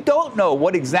 You don't know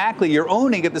what exactly you're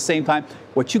owning at the same time.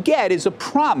 What you get is a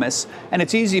promise, and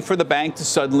it's easy for the bank to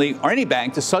suddenly, or any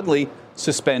bank to suddenly,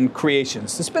 suspend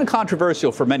creations. This has been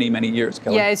controversial for many, many years,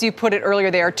 Kelly. Yeah, as you put it earlier,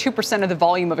 they are 2% of the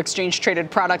volume of exchange-traded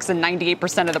products and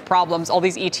 98% of the problems, all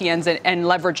these ETNs and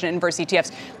leveraged and inverse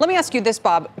ETFs. Let me ask you this,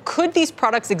 Bob. Could these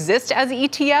products exist as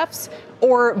ETFs?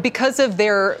 Or because of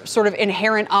their sort of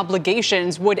inherent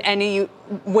obligations, would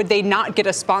they not get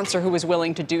a sponsor who was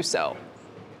willing to do so?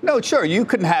 No, sure. You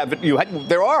can have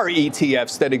there are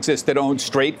ETFs that exist that own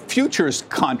straight futures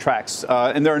contracts,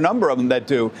 and there are a number of them that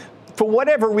do. For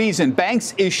whatever reason,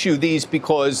 banks issue these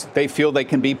because they feel they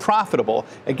can be profitable.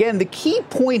 Again, the key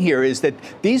point here is that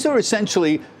these are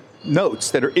essentially notes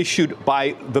that are issued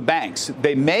by the banks.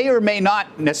 They may or may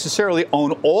not necessarily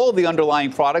own all the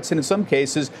underlying products, and in some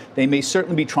cases, they may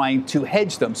certainly be trying to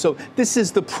hedge them. So this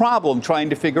is the problem, trying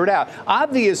to figure it out.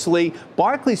 Obviously,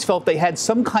 Barclays felt they had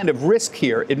some kind of risk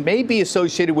here. It may be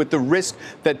associated with the risk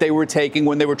that they were taking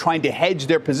when they were trying to hedge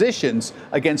their positions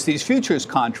against these futures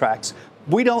contracts.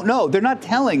 We don't know. They're not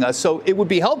telling us, so it would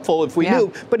be helpful if we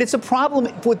knew. But it's a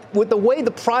problem with the way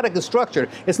the product is structured.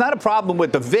 It's not a problem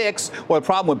with the VIX or a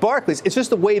problem with Barclays. It's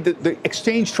just the way that the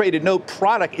exchange-traded note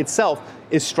product itself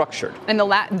is structured. And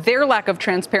their lack of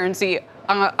transparency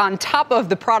on top of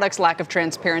the product's lack of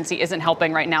transparency isn't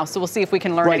helping right now. So we'll see if we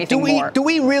can learn anything more. Do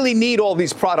we really need all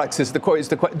these products? Is the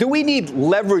question. Do we need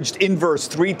leveraged inverse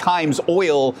 3 times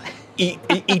oil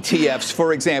ETFs,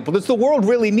 for example? Does the world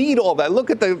really need all that? Look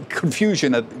at the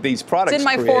confusion of these products. It's in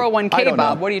my create. 401k,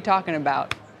 Bob. What are you talking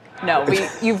about? No,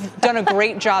 you've done a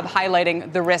great job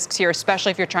highlighting the risks here,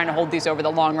 especially if you're trying to hold these over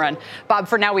the long run. Bob,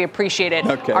 for now, we appreciate it.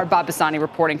 Okay. Our Bob Bassani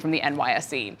reporting from the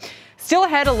NYSE. Still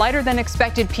ahead, a lighter than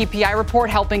expected PPI report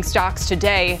helping stocks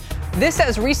today. This,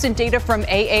 as recent data from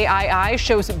AAII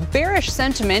shows bearish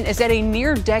sentiment is at a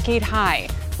near decade high.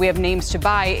 We have names to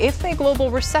buy if a global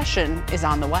recession is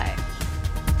on the way.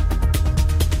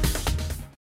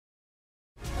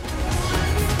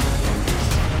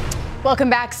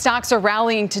 Welcome back. Stocks are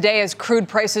rallying today as crude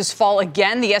prices fall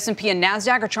again. The S&P and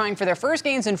NASDAQ are trying for their first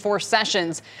gains in 4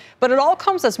 sessions. But it all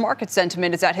comes as market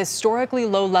sentiment is at historically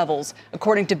low levels.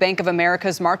 According to Bank of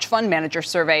America's March Fund Manager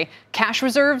Survey, cash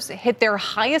reserves hit their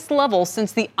highest level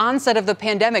since the onset of the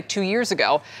pandemic 2 years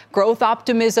ago. Growth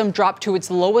optimism dropped to its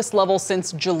lowest level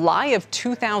since July of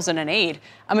 2008.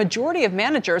 A majority of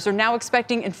managers are now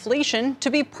expecting inflation to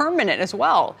be permanent as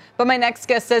well. But my next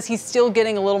guest says he's still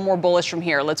getting a little more bullish from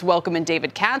here. Let's welcome in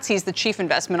David Katz. He's the Chief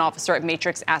Investment Officer at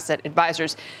Matrix Asset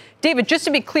Advisors. David, just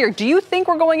to be clear, do you think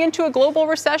we're going into a global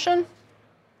recession?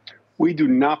 We do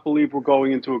not believe we're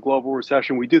going into a global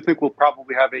recession. We do think we'll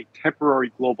probably have a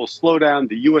temporary global slowdown.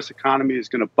 The U.S. economy is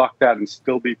going to buck that and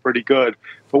still be pretty good.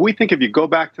 But we think if you go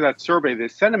back to that survey, the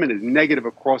sentiment is negative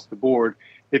across the board.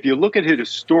 If you look at it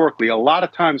historically, a lot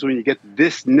of times when you get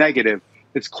this negative,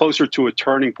 it's closer to a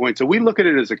turning point. So we look at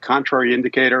it as a contrary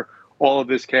indicator. All of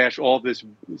this cash, all of this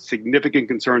significant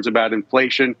concerns about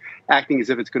inflation, acting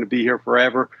as if it's going to be here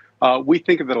forever. We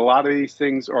think that a lot of these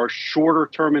things are shorter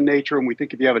term in nature, and we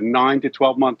think if you have a 9 to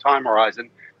 12 month time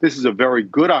horizon, this is a very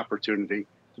good opportunity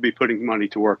to be putting money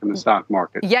to work in the stock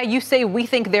market. Yeah, you say we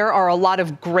think there are a lot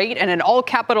of great, and in all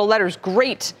capital letters,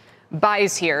 great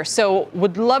buys here. So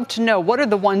would love to know, what are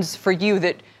the ones for you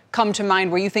that come to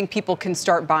mind where you think people can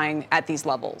start buying at these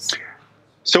levels?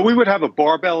 So we would have a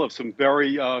barbell of some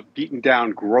very beaten down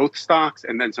growth stocks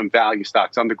and then some value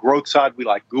stocks. On the growth side, we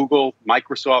like Google,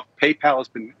 Microsoft. PayPal has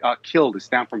been killed. It's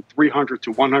down from 300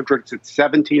 to 100. It's at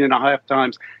 17 and a half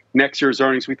times next year's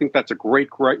earnings. We think that's a great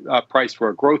price for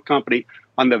a growth company.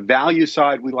 On the value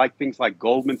side, we like things like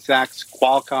Goldman Sachs,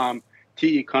 Qualcomm,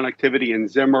 TE Connectivity, and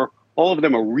Zimmer. All of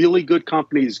them are really good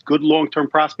companies, good long-term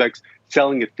prospects,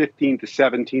 selling at 15 to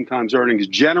 17 times earnings.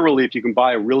 Generally, if you can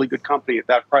buy a really good company at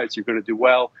that price, you're going to do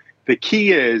well. The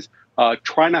key is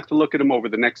try not to look at them over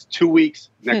the next 2 weeks,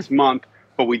 next month.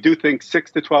 But we do think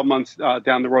 6 to 12 months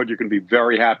down the road, you're going to be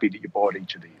very happy that you bought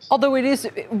each of these. Although it is,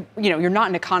 you're not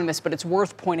an economist, but it's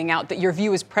worth pointing out that your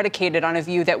view is predicated on a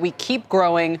view that we keep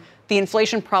growing. The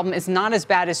inflation problem is not as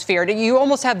bad as feared. You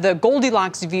almost have the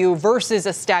Goldilocks view versus a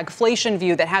stagflation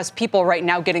view that has people right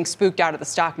now getting spooked out of the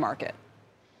stock market.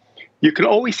 You can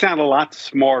always sound a lot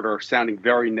smarter sounding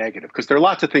very negative because there are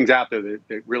lots of things out there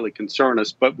that really concern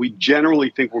us, but we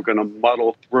generally think we're going to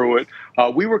muddle through it.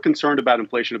 We were concerned about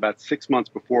inflation about 6 months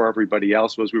before everybody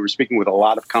else was. We were speaking with a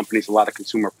lot of companies, a lot of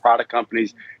consumer product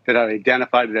companies that had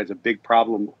identified it as a big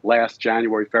problem last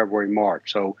January, February,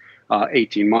 March. So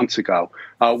 18 months ago.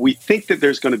 We think that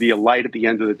there's going to be a light at the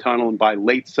end of the tunnel, and by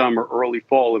late summer, early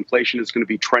fall, inflation is going to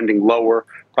be trending lower,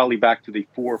 probably back to the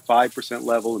 4 or 5%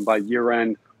 level, and by year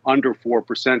end, under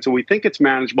 4%. So we think it's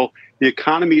manageable. The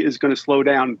economy is going to slow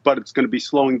down, but it's going to be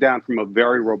slowing down from a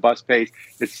very robust pace.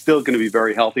 It's still going to be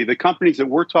very healthy. The companies that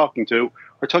we're talking to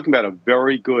are talking about a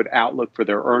very good outlook for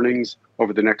their earnings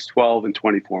over the next 12 and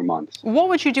 24 months. What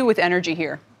would you do with energy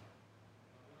here?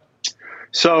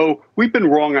 So we've been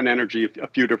wrong on energy a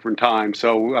few different times.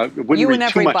 So it wouldn't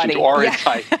read too much into our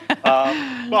insight.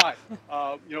 But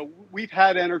we've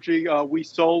had energy. We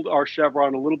sold our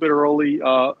Chevron a little bit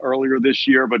earlier this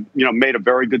year, but made a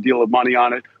very good deal of money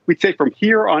on it. We'd say from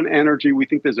here on energy, we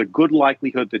think there's a good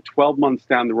likelihood that 12 months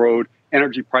down the road,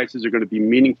 energy prices are going to be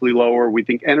meaningfully lower. We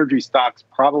think energy stocks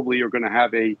probably are going to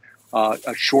have a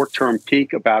short-term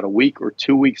peak about a week or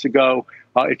 2 weeks ago.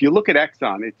 If you look at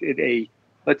Exxon,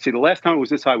 let's see, the last time it was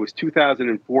this high was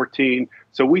 2014.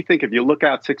 So we think if you look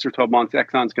out 6 or 12 months,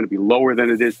 Exxon's going to be lower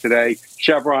than it is today.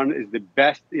 Chevron is the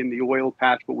best in the oil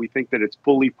patch, but we think that it's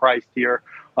fully priced here.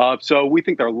 So we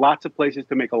think there are lots of places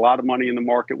to make a lot of money in the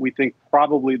market. We think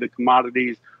probably the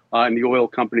commodities and the oil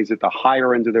companies at the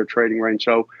higher end of their trading range.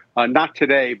 So not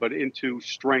today, but into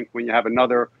strength when you have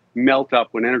another melt up,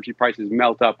 when energy prices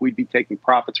melt up, we'd be taking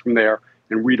profits from there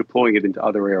and redeploying it into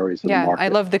other areas of the market. Yeah, I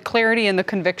love the clarity and the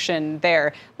conviction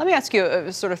there. Let me ask you,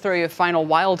 sort of throw you a final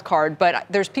wild card, but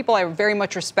there's people I very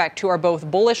much respect who are both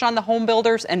bullish on the home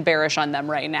builders and bearish on them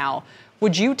right now.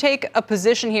 Would you take a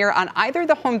position here on either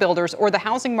the home builders or the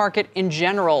housing market in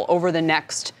general over the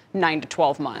next 9 to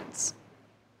 12 months?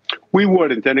 We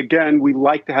wouldn't. And again, we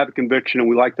like to have a conviction and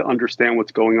we like to understand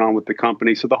what's going on with the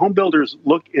company. So the home builders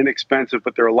look inexpensive,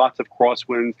 but there are lots of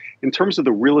crosswinds. In terms of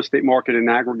the real estate market in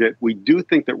aggregate, we do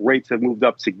think that rates have moved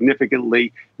up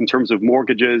significantly in terms of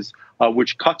mortgages,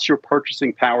 which cuts your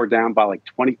purchasing power down by like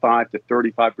 25 to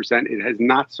 35%. It has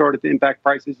not started to impact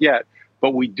prices yet,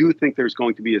 but we do think there's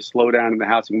going to be a slowdown in the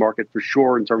housing market for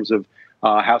sure in terms of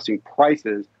housing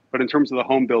prices. But in terms of the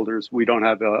home builders, we don't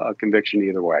have a conviction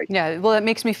either way. Yeah, well, it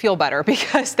makes me feel better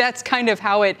because that's kind of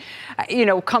how it,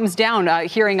 comes down,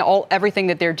 hearing everything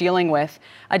that they're dealing with.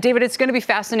 David, it's going to be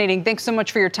fascinating. Thanks so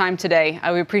much for your time today.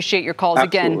 We appreciate your calls.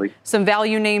 Absolutely. Again, some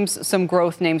value names, some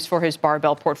growth names for his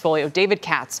barbell portfolio. David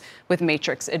Katz with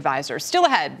Matrix Advisors. Still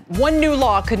ahead, one new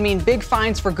law could mean big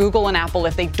fines for Google and Apple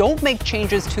if they don't make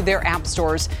changes to their app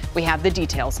stores. We have the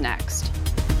details next.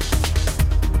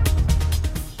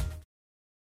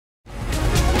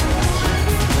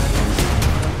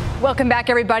 Welcome back,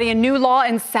 everybody. A new law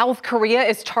in South Korea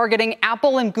is targeting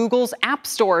Apple and Google's app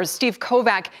stores. Steve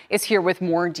Kovac is here with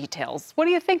more details. What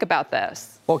do you think about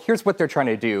this? Well, here's what they're trying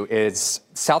to do is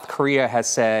South Korea has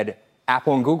said,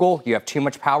 Apple and Google, you have too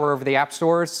much power over the app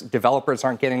stores. Developers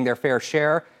aren't getting their fair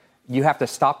share. you have to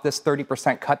stop this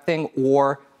 30% cut thing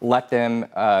or let them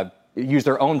use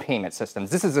their own payment systems.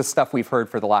 This is the stuff we've heard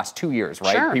for the last 2 years,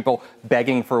 right? Sure. People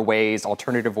begging for ways,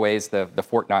 alternative ways, the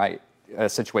Fortnite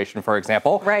situation, for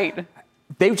example. Right.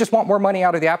 They just want more money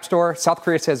out of the App Store. South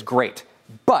Korea says, great.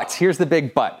 But here's the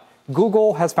big but.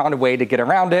 Google has found a way to get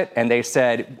around it, and they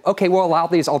said, okay, we'll allow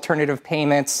these alternative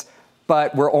payments,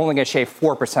 but we're only going to shave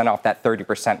 4% off that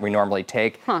 30% we normally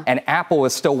take. And Apple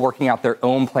is still working out their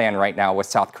own plan right now with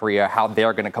South Korea, how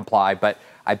they're going to comply, but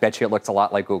I bet you it looks a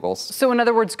lot like Google's. So in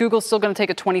other words, Google's still going to take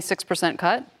a 26%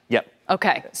 cut? Yep.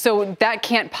 Okay, so that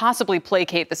can't possibly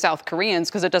placate the South Koreans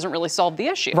because it doesn't really solve the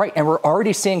issue. Right, and we're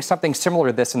already seeing something similar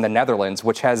to this in the Netherlands,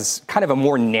 which has kind of a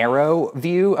more narrow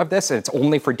view of this, and it's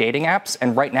only for dating apps.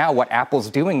 And right now, what Apple's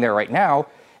doing there right now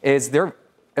is they're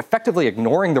effectively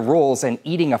ignoring the rules and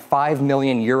eating a €5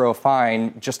 million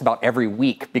fine just about every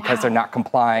week because they're not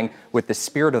complying with the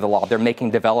spirit of the law. They're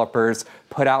making developers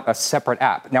put out a separate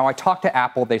app. Now, I talked to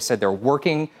Apple. They said they're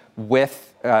working with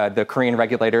the Korean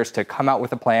regulators to come out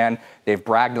with a plan. They've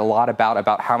bragged a lot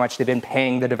about how much they've been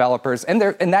paying the developers, and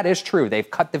that is true. They've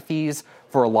cut the fees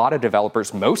for a lot of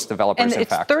developers, most developers, in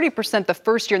fact. And it's 30% the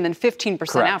first year and then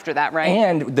 15% after that, right?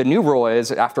 And the new rule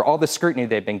is, after all the scrutiny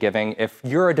they've been giving, if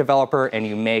you're a developer and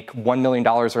you make $1 million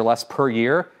or less per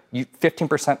year,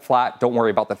 15% flat, don't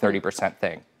worry about the 30%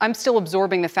 thing. I'm still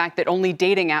absorbing the fact that only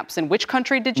dating apps in which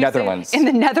country did you Netherlands. say? In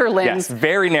the Netherlands. Yes,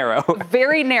 very narrow.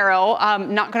 Very narrow.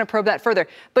 Not going to probe that further.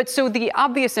 But so the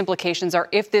obvious implications are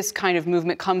if this kind of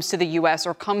movement comes to the U.S.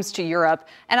 or comes to Europe,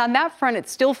 and on that front, it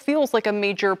still feels like a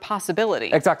major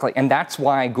possibility. Exactly. And that's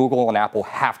why Google and Apple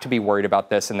have to be worried about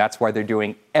this, and that's why they're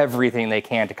doing everything they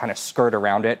can to kind of skirt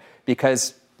around it,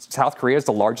 because South Korea is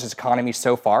the largest economy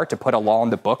so far to put a law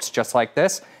on the books just like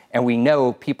this. And we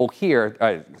know people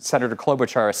here, Senator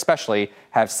Klobuchar especially,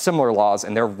 have similar laws,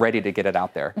 and they're ready to get it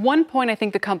out there. One point I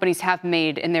think the companies have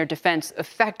made in their defense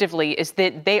effectively is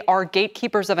that they are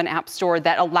gatekeepers of an app store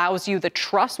that allows you the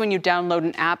trust when you download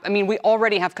an app. I mean, we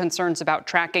already have concerns about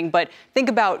tracking, but think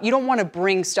about, you don't want to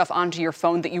bring stuff onto your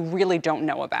phone that you really don't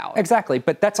know about. Exactly,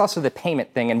 but that's also the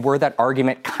payment thing, and where that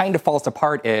argument kind of falls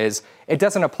apart is it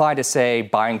doesn't apply to, say,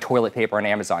 buying toilet paper on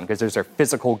Amazon, because those are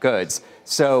physical goods.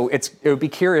 So it would be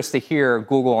curious to hear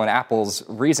Google and Apple's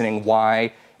reasoning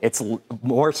why it's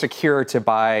more secure to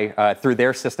buy through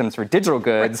their systems for digital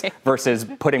goods versus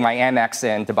putting my Amex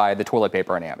in to buy the toilet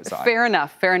paper on Amazon. Fair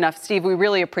enough. Fair enough. Steve, we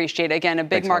really appreciate it. Again, a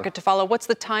big market to follow. What's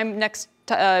the next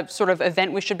sort of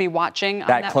event we should be watching on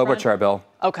that Klobuchar front? bill.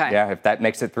 Okay. Yeah, if that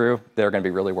makes it through, they're going to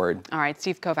be really worried. All right,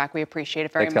 Steve Kovac, we appreciate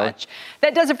it very Thanks, much.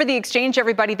 That does it for The Exchange,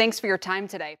 everybody. Thanks for your time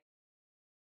today.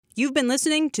 You've been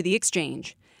listening to The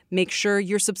Exchange. Make sure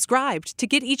you're subscribed to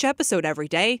get each episode every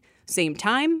day. Same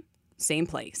time, same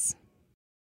place.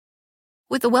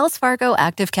 With the Wells Fargo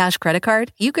Active Cash Credit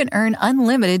Card, you can earn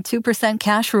unlimited 2%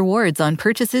 cash rewards on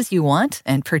purchases you want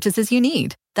and purchases you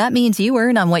need. That means you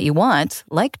earn on what you want,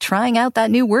 like trying out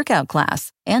that new workout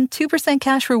class, and 2%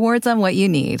 cash rewards on what you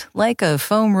need, like a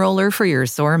foam roller for your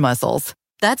sore muscles.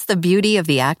 That's the beauty of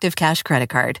the Active Cash Credit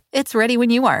Card. It's ready when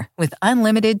you are, with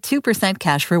unlimited 2%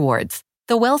 cash rewards.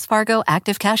 The Wells Fargo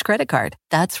Active Cash Credit Card.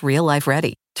 That's real life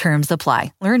ready. Terms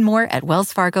apply. Learn more at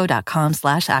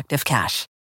wellsfargo.com/activecash.